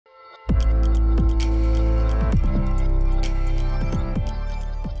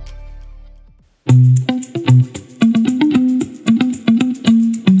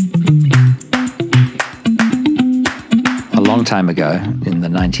time ago, in the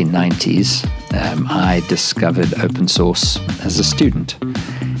 1990s, I discovered open source as a student,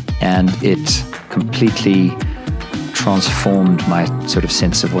 and it completely transformed my sort of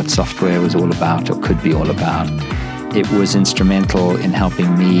sense of what software was all about or could be all about. It was instrumental in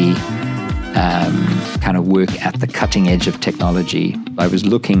helping me kind of work at the cutting edge of technology. I was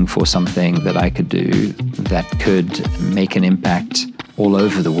looking for something that I could do that could make an impact all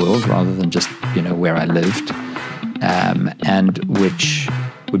over the world rather than just, where I lived, and which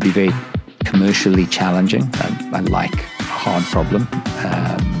would be very commercially challenging. I like a hard problem,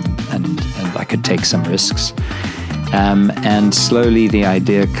 and I could take some risks. And slowly the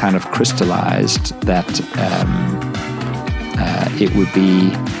idea kind of crystallized that it would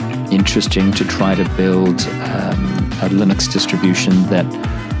be interesting to try to build a Linux distribution that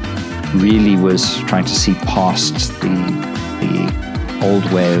really was trying to see past the old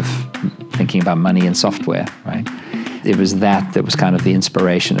way of thinking about money and software, right? It was that was kind of the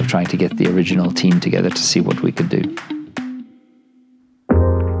inspiration of trying to get the original team together to see what we could do.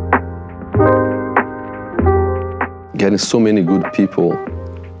 Getting so many good people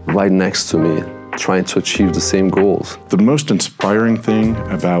right next to me, trying to achieve the same goals. The most inspiring thing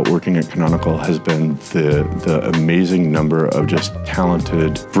about working at Canonical has been the amazing number of just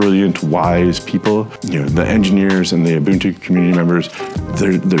talented, brilliant, wise people. The engineers and the Ubuntu community members,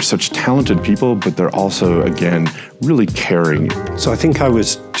 they're such talented people, but they're also, again, really caring. So I think I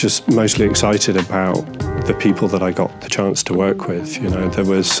was just mostly excited about the people that I got the chance to work with. There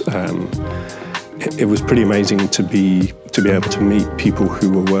was it was pretty amazing to be able to meet people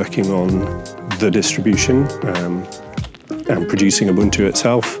who were working on the distribution and producing Ubuntu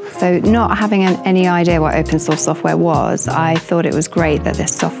itself. So not having any idea what open source software was, I thought it was great that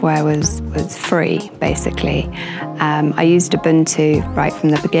this software was free, basically. I used Ubuntu right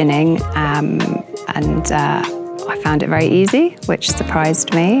from the beginning, and I found it very easy, which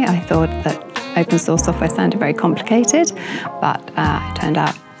surprised me. I thought that open source software sounded very complicated, but it turned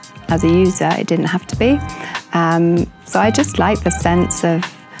out as a user it didn't have to be. So I just like the sense of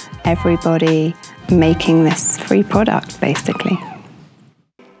everybody making this free product, basically.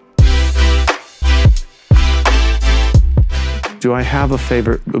 Do I have a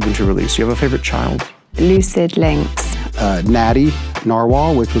favorite Ubuntu release? Do you have a favorite child? Lucid Lynx. Natty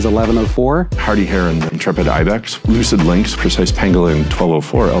Narwhal, which was 1104. Hardy Heron, Intrepid Ibex, Lucid Lynx, Precise Pangolin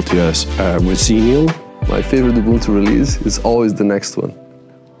 1204 LTS. With Xenial. My favorite Ubuntu release is always the next one.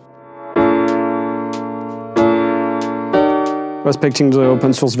 Respecting the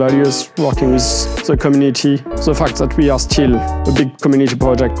open source values, working with the community, the fact that we are still a big community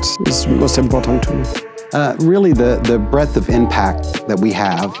project is most important to me. Really the breadth of impact that we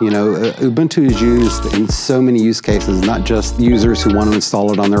have. Ubuntu is used in so many use cases, not just users who want to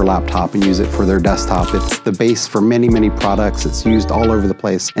install it on their laptop and use it for their desktop. It's the base for many, many products. It's used all over the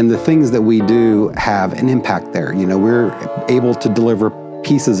place. And the things that we do have an impact there. We're able to deliver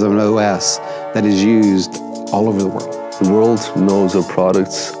pieces of an OS that is used all over the world. The world knows our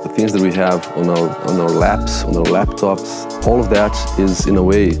products, the things that we have on our laps, on our laptops. All of that is, in a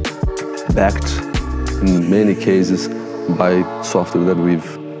way, backed in many cases by software that we've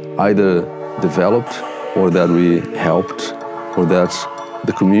either developed or that we helped or that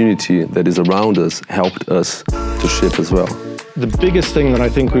the community that is around us helped us to ship as well. The biggest thing that I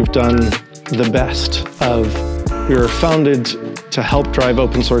think we've done the best of, we were founded to help drive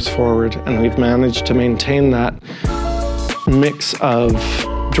open source forward, and we've managed to maintain that mix of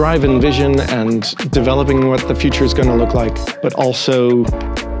drive and vision and developing what the future is going to look like, but also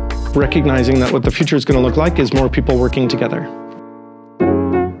recognizing that what the future is going to look like is more people working together.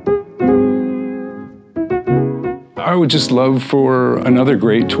 I would just love for another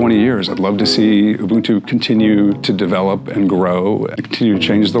great 20 years. I'd love to see Ubuntu continue to develop and grow and continue to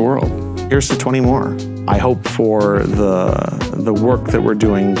change the world. Here's to 20 more. I hope for the work that we're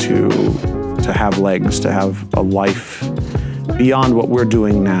doing to have legs, to have a life beyond what we're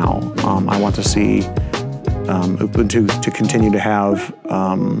doing now. I want to see Ubuntu to continue to have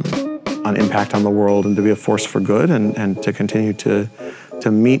an impact on the world and to be a force for good, and to continue to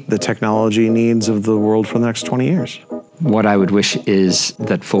meet the technology needs of the world for the next 20 years. What I would wish is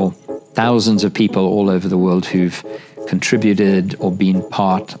that for thousands of people all over the world who've contributed or been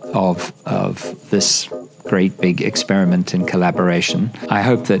part of this great big experiment in collaboration, I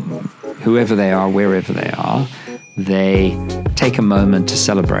hope that whoever they are, wherever they are, they take a moment to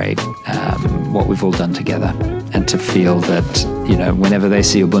celebrate what we've all done together, and to feel that, whenever they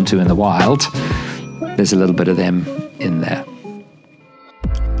see Ubuntu in the wild, there's a little bit of them in there.